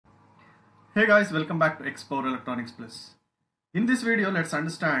Hey guys, welcome back to Explore Electronics Plus. In this video, let's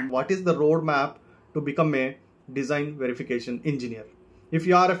understand What is the roadmap to become a design verification engineer. If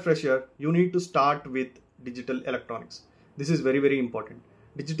you are a fresher, you need to start with digital electronics. This is very important.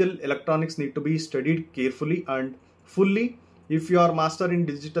 Digital electronics need to be studied carefully and fully. If you are master in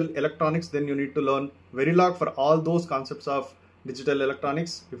digital electronics, then you need to learn Verilog for all those concepts of digital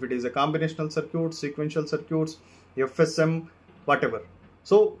electronics. If it is a combinational circuit, sequential circuits, FSM, whatever.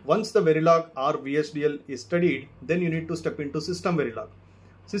 So once the Verilog or VHDL is studied, then you need to step into system Verilog.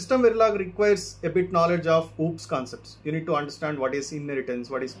 System Verilog requires a bit knowledge of OOPS concepts. You need to understand what is inheritance,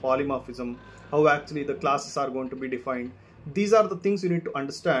 what is polymorphism, how actually the classes are going to be defined. These are the things you need to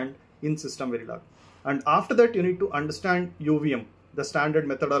understand in system Verilog. And after that, you need to understand UVM, the standard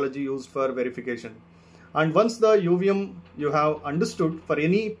methodology used for verification. And once the UVM you have understood for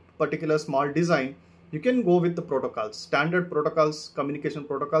any particular small design, you can go with the protocols. Standard protocols, communication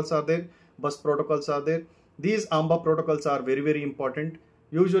protocols are there, bus protocols are there. These AMBA protocols are very important.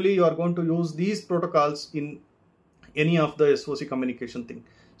 Usually you are going to use these protocols in any of the SOC communication thing.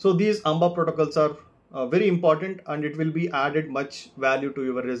 So these AMBA protocols are very important, and it will be added much value to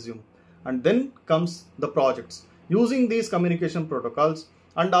your resume. And then comes the projects. Using these communication protocols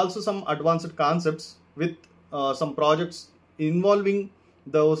and also some advanced concepts with some projects involving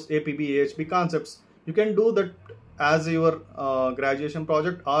those APB, AHB concepts, you can do that as your graduation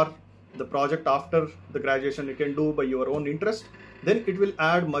project, or the project after the graduation you can do by your own interest. Then it will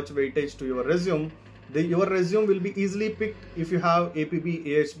add much weightage to your resume. Your resume will be easily picked if you have APB,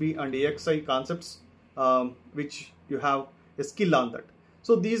 AHB and AXI concepts, which you have a skill on that.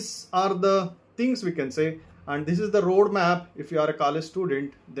 So these are the things we can say, and this is the roadmap. If you are a college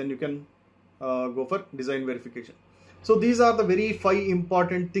student, then you can go for design verification. So these are the very 5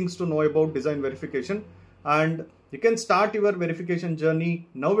 important things to know about design verification, and you can start your verification journey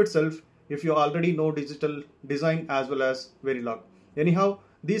now itself if you already know digital design as well as Verilog. Anyhow,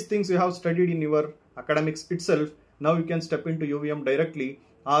 these things you have studied in your academics itself. Now you can step into UVM directly,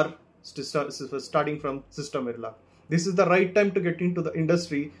 or starting from system Verilog. This is the right time to get into the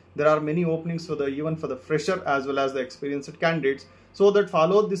industry. There are many openings for even for the fresher as well as the experienced candidates. So that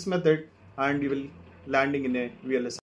follow this method and you will landing in a VLSI.